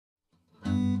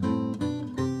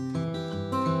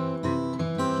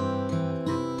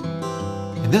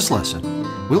In this lesson,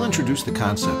 we'll introduce the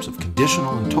concepts of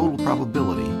conditional and total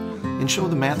probability and show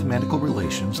the mathematical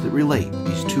relations that relate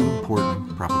these two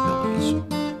important probabilities.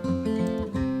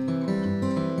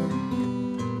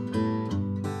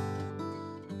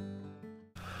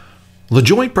 The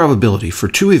joint probability for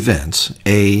two events,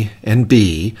 A and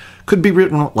B, could be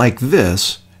written like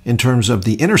this in terms of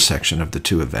the intersection of the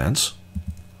two events,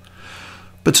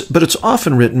 but it's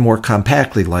often written more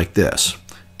compactly like this,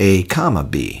 A comma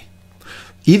B.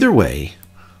 Either way,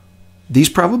 these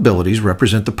probabilities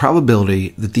represent the probability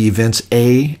that the events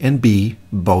A and B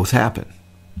both happen.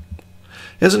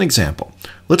 As an example,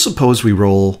 let's suppose we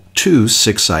roll two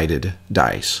six-sided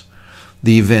dice.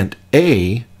 The event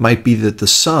A might be that the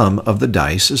sum of the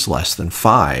dice is less than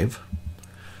 5,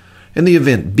 and the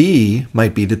event B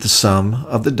might be that the sum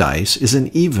of the dice is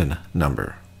an even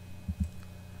number.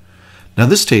 Now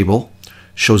this table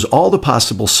shows all the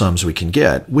possible sums we can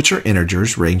get, which are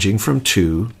integers ranging from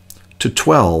 2 to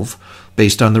 12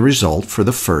 based on the result for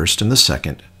the first and the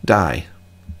second die.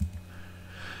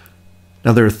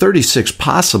 Now there are 36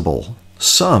 possible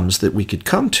sums that we could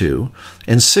come to,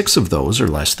 and 6 of those are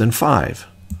less than 5.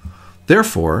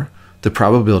 Therefore, the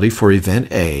probability for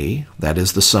event A, that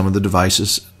is the sum of the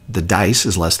dice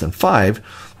is less than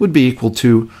 5, would be equal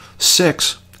to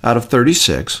 6 out of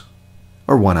 36,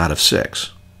 or 1 out of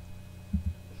 6.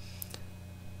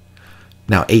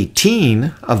 Now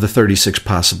 18 of the 36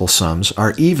 possible sums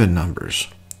are even numbers.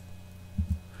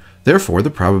 Therefore, the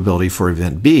probability for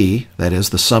event B, that is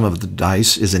the sum of the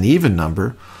dice is an even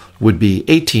number, would be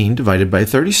 18 divided by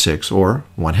 36, or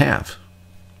 1/2.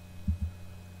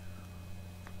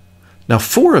 Now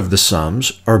 4 of the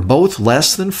sums are both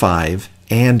less than 5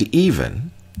 and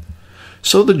even,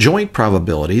 so the joint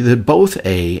probability that both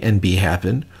A and B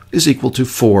happen is equal to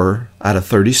 4 out of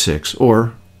 36,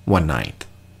 or 1/9.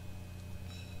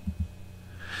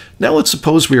 Now let's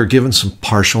suppose we are given some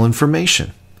partial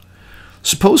information.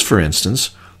 Suppose, for instance,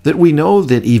 that we know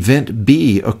that event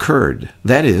B occurred.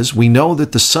 That is, we know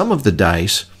that the sum of the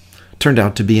dice turned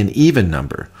out to be an even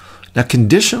number. Now,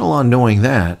 conditional on knowing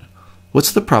that,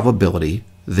 what's the probability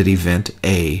that event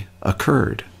A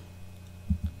occurred?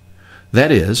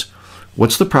 That is,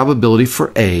 what's the probability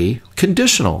for A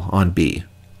conditional on B?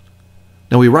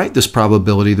 Now, we write this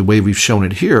probability the way we've shown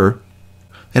it here,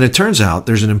 and it turns out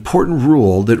there's an important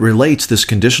rule that relates this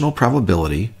conditional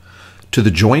probability to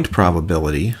the joint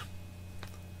probability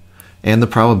and the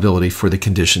probability for the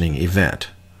conditioning event.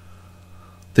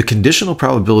 The conditional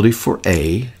probability for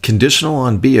A, conditional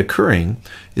on B occurring,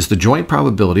 is the joint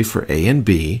probability for A and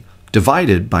B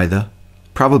divided by the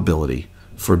probability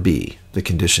for B, the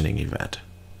conditioning event.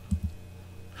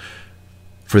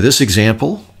 For this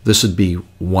example, this would be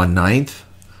 1/9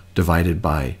 divided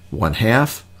by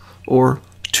 1/2, or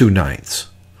 2/9.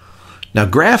 Now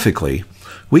graphically,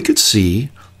 we could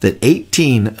see that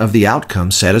 18 of the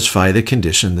outcomes satisfy the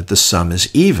condition that the sum is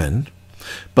even,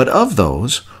 but of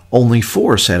those, only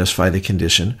 4 satisfy the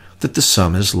condition that the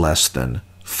sum is less than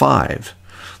 5.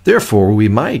 Therefore, we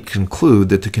might conclude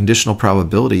that the conditional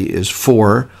probability is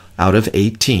 4 out of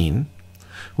 18,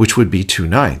 which would be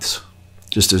 2/9,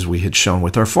 just as we had shown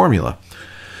with our formula.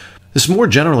 This more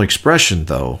general expression,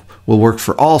 though, will work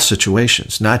for all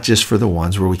situations, not just for the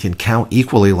ones where we can count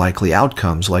equally likely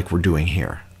outcomes like we're doing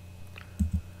here.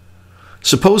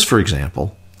 Suppose, for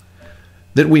example,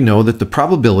 that we know that the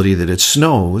probability that it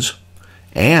snows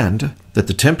and that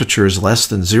the temperature is less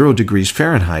than 0 degrees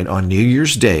Fahrenheit on New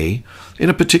Year's Day in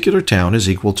a particular town is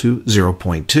equal to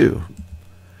 0.2.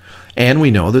 And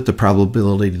we know that the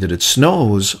probability that it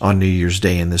snows on New Year's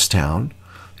Day in this town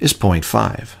is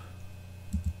 0.5.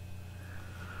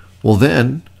 Well,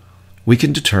 then we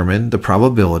can determine the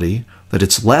probability that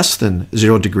it's less than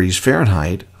 0 degrees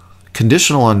Fahrenheit,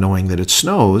 conditional on knowing that it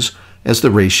snows, as the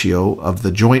ratio of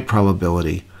the joint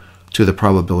probability to the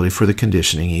probability for the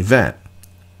conditioning event,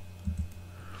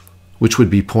 which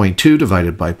would be 0.2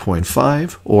 divided by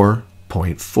 0.5, or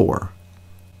 0.4.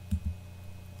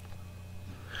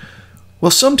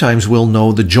 Well, sometimes we'll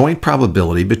know the joint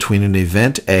probability between an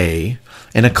event A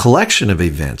and a collection of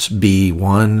events,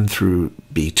 B1 through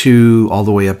B2, all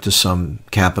the way up to some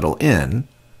capital N.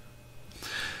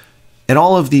 And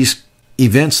all of these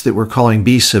events that we're calling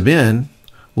B sub n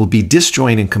will be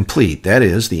disjoint and complete. That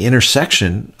is, the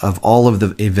intersection of all of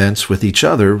the events with each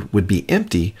other would be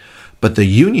empty, but the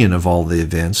union of all the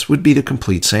events would be the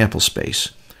complete sample space.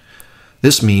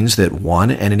 This means that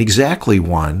one and exactly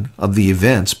one of the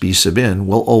events B sub n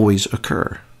will always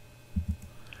occur.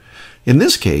 In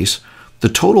this case, the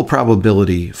total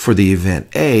probability for the event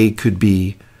A could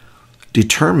be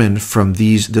determined from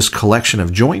this collection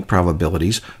of joint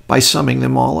probabilities by summing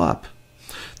them all up.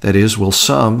 That is, we'll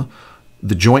sum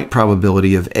the joint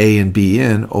probability of A and B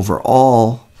in over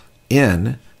all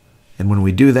n, and when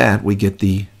we do that, we get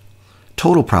the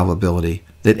total probability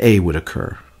that A would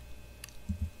occur.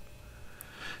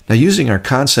 Now, using our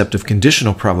concept of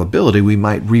conditional probability, we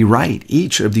might rewrite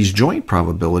each of these joint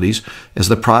probabilities as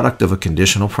the product of a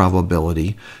conditional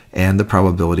probability and the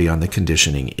probability on the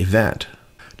conditioning event.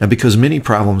 Now, because many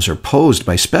problems are posed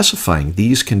by specifying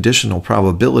these conditional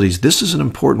probabilities, this is an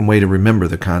important way to remember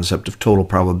the concept of total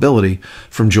probability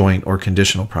from joint or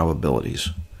conditional probabilities.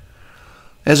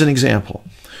 As an example,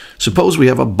 suppose we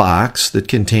have a box that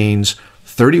contains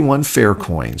 31 fair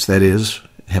coins, that is,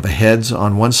 have a heads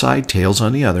on one side, tails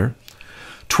on the other,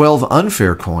 12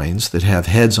 unfair coins that have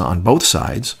heads on both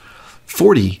sides,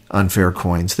 40 unfair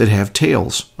coins that have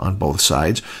tails on both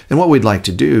sides, and what we'd like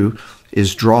to do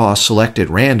is select at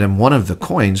random one of the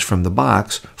coins from the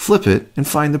box, flip it, and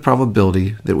find the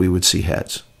probability that we would see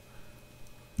heads.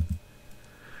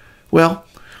 Well,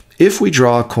 if we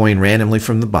draw a coin randomly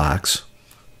from the box,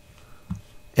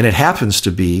 and it happens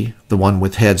to be the one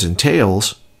with heads and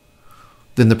tails,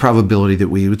 then the probability that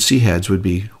we would see heads would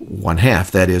be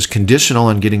 1/2. That is, conditional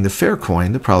on getting the fair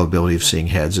coin, the probability of seeing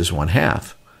heads is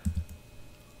 1/2.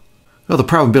 Well, the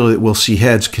probability that we'll see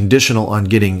heads conditional on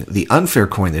getting the unfair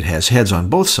coin that has heads on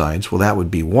both sides, well, that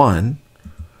would be 1.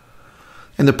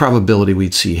 And the probability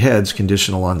we'd see heads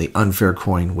conditional on the unfair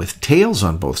coin with tails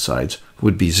on both sides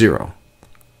would be 0.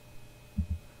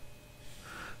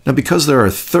 Now, because there are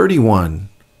 31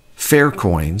 fair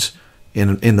coins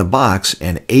in the box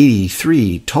and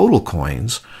 83 total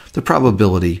coins, the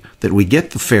probability that we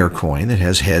get the fair coin that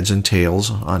has heads and tails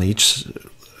on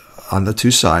the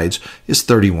two sides is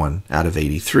 31 out of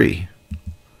 83.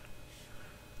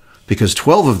 Because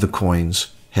 12 of the coins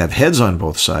have heads on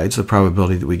both sides, the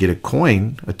probability that we get a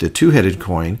two-headed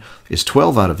coin is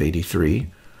 12 out of 83.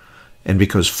 And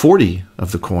because 40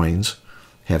 of the coins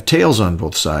have tails on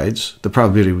both sides, the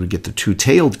probability we get the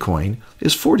two-tailed coin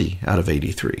is 40 out of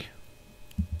 83.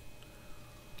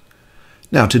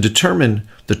 Now, to determine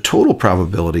the total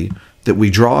probability that we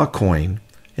draw a coin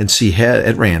and see head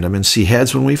at random and see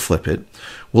heads when we flip it,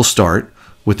 we'll start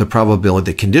with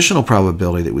the conditional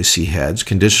probability that we see heads,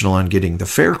 conditional on getting the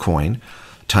fair coin,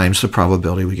 times the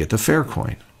probability we get the fair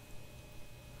coin.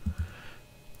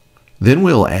 Then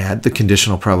we'll add the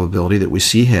conditional probability that we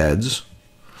see heads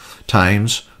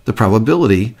times the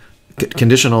probability,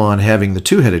 conditional on having the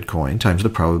two-headed coin, times the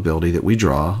probability that we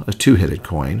draw a two-headed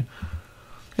coin.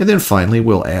 And then finally,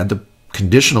 we'll add the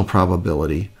conditional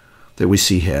probability that we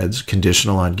see heads,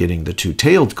 conditional on getting the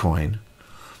two-tailed coin,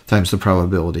 times the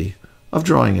probability of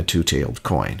drawing a two-tailed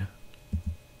coin.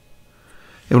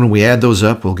 And when we add those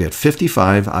up, we'll get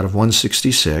 55 out of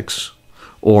 166,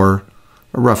 or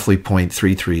roughly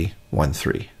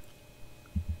 0.3313.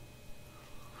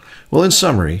 Well, in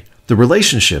summary, the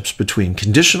relationships between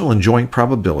conditional and joint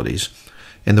probabilities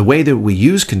and the way that we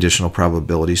use conditional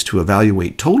probabilities to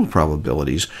evaluate total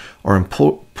probabilities are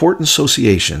important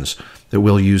associations that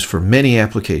we'll use for many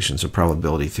applications of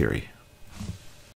probability theory.